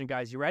my question,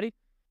 guys, you ready?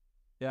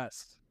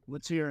 Yes.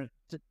 Let's hear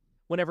it.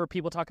 Whenever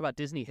people talk about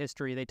Disney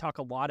history, they talk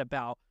a lot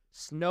about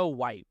Snow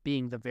White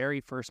being the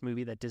very first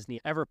movie that Disney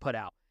ever put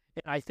out.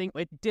 And I think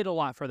it did a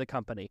lot for the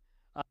company.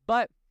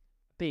 But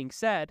being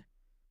said,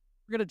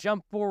 we're going to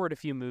jump forward a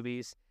few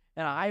movies,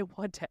 and I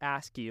want to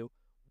ask you,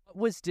 what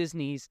was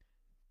Disney's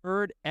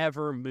third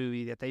ever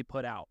movie that they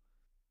put out?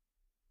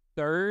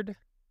 Third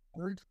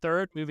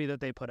movie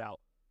that they put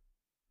out.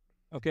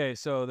 Okay,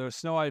 so there was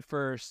Snow White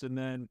first, and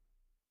then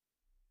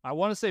I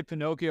want to say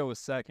Pinocchio was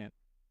second.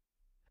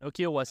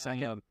 Pinocchio was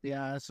second.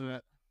 Yeah, that's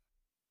it.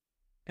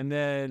 And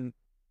then,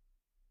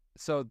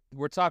 so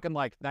we're talking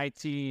like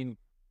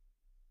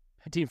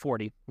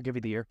 1940. We'll give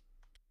you the year.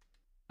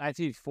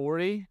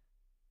 1940.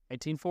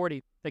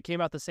 1940. They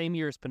came out the same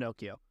year as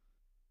Pinocchio.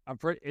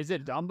 Is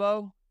it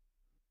Dumbo?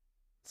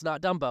 It's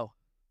not Dumbo.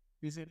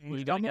 Is it Was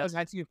You gotta Dumbo guess.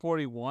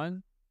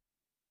 1941?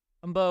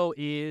 Dumbo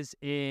is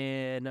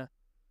in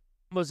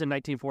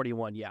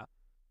 1941. Yeah.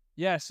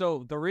 Yeah,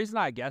 so the reason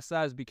I guess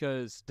that is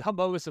because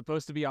Dumbo was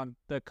supposed to be on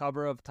the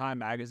cover of Time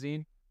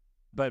magazine,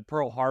 but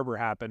Pearl Harbor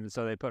happened,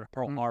 so they put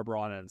Pearl Harbor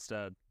on it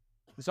instead.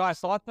 So I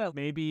thought that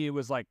maybe it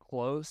was like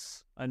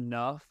close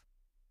enough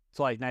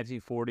to like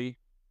 1940,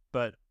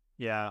 but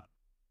yeah.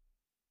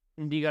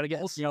 And you got to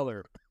guess. Old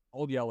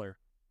Yeller.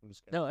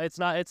 No, it's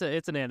not. It's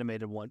an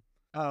animated one.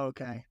 Oh,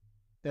 okay.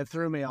 That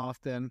threw me off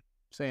then,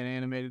 saying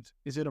animated.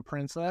 Is it a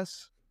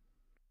princess?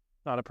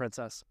 Not a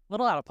princess. A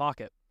little out of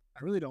pocket.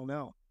 I really don't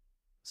know.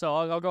 So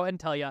I'll go ahead and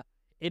tell you.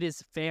 It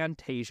is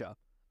Fantasia.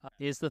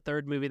 Is the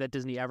third movie that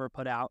Disney ever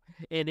put out,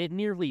 and it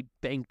nearly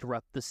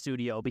bankrupted the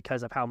studio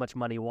because of how much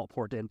money Walt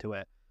poured into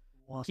it.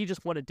 What? He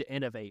just wanted to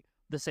innovate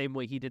the same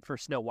way he did for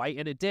Snow White,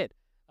 and it did.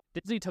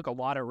 Disney took a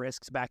lot of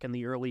risks back in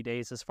the early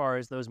days as far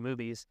as those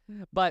movies.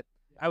 But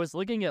I was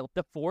looking at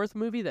the fourth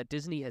movie that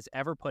Disney has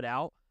ever put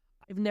out.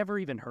 I've never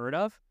even heard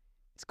of.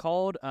 It's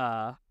called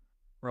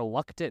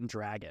Reluctant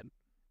Dragon.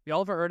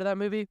 Y'all ever heard of that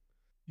movie?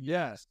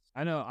 Yes,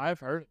 I know. I've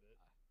heard of it.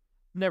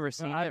 Never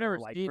seen I've it. never or,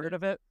 like, seen heard it.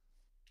 of it.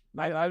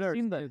 I've never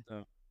seen seen it,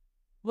 though.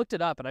 Looked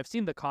it up, and I've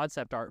seen the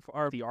concept art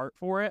or the art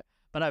for it,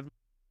 but I've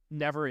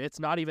never. It's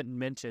not even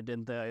mentioned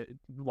in the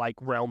like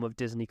realm of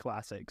Disney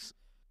classics.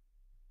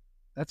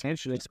 That's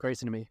interesting. It's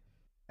crazy to me.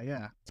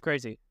 Yeah. It's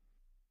crazy.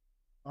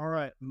 All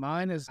right.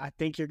 Mine is, I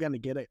think you're going to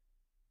get it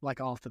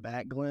like off the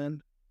bat,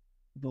 Glenn,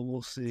 but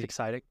we'll see. It's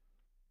exciting.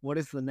 What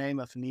is the name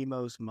of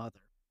Nemo's mother?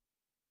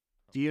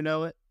 Do you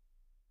know it?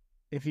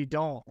 If you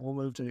don't, we'll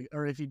move to,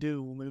 or if you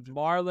do, we'll move to.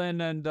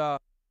 Marlon and,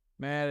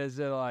 man, is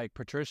it like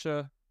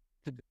Patricia?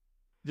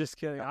 Just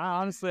kidding.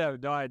 I honestly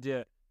have no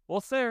idea. We'll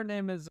say her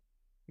name is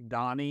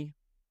Donnie.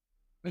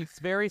 It's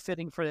very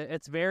fitting for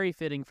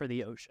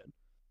the ocean.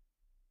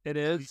 It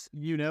is.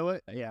 You know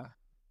it? Yeah.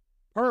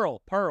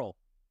 Pearl.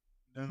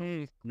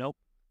 No. Nope.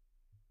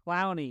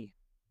 Clowny.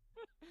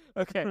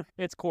 Okay.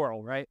 It's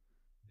Coral, right?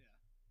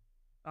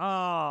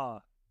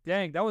 Ah,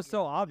 dang, that was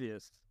so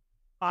obvious.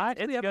 I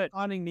actually have a good.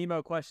 Finding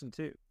Nemo question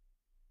too.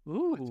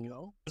 Ooh. Let's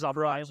go. It's on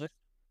Island.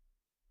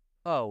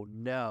 Oh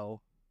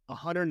no.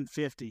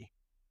 150.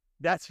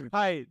 That's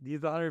right.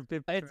 He's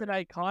 150. It's an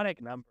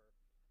iconic number.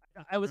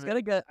 I was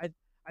gonna get.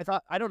 I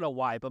thought, I don't know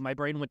why, but my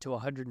brain went to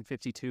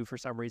 152 for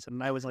some reason,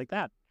 and I was like,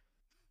 that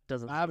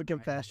doesn't. I have a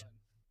confession.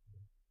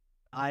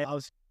 I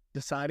was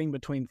deciding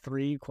between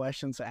 3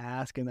 questions to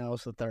ask, and that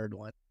was the third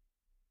one.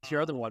 It's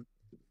your other one.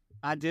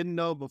 I didn't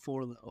know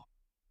before, though.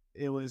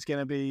 It was going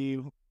to be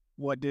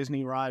what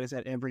Disney ride is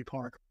at every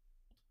park.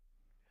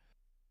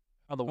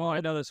 On the Oh,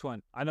 I know this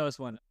one. I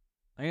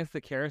think it's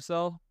the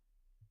carousel.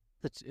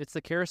 It's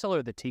the carousel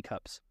or the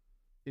teacups.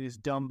 It is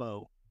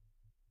Dumbo.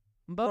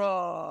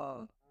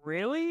 Bro,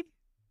 really?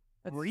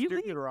 That's Really? a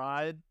stupid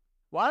ride.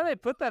 Why do they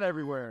put that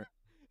everywhere?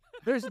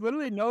 There's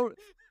literally no.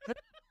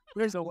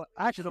 There's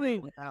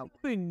actually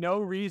no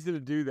reason to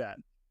do that.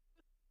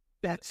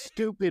 That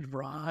stupid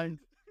ride.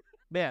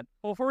 Man,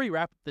 before we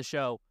wrap up the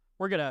show,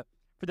 we're gonna,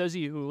 for those of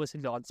you who are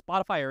listening on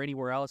Spotify or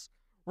anywhere else,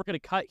 we're gonna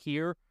cut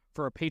here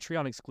for a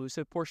Patreon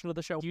exclusive portion of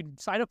the show. You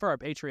sign up for our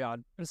Patreon.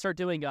 We're gonna start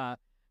doing a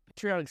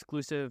Patreon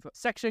exclusive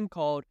section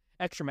called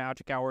Extra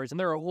Magic Hours, and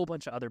there are a whole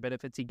bunch of other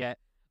benefits you get.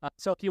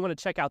 So if you want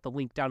to check out the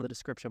link down in the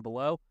description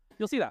below,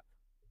 you'll see that.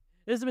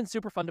 This has been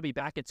super fun to be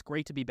back. It's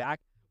great to be back.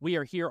 We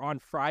are here on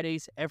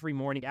Fridays every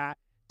morning at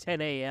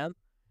 10 a.m.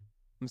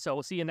 So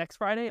we'll see you next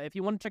Friday. If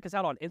you want to check us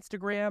out on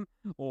Instagram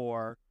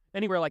or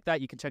anywhere like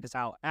that, you can check us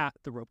out at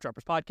the Rope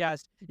Droppers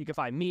Podcast. You can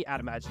find me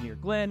at Imagineer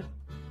Glenn,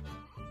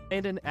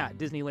 Landon at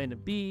Disneyland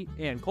and B,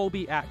 and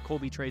Colby at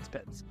Colby Trades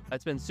Pins.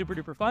 It's been super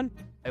duper fun.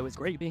 It was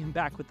great being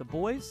back with the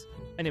boys.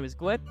 My name is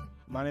Glenn.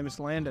 My name is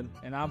Landon.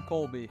 And I'm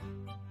Colby.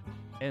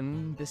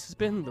 And this has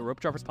been the Rope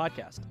Droppers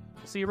Podcast.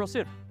 We'll see you real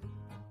soon.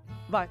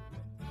 Bye.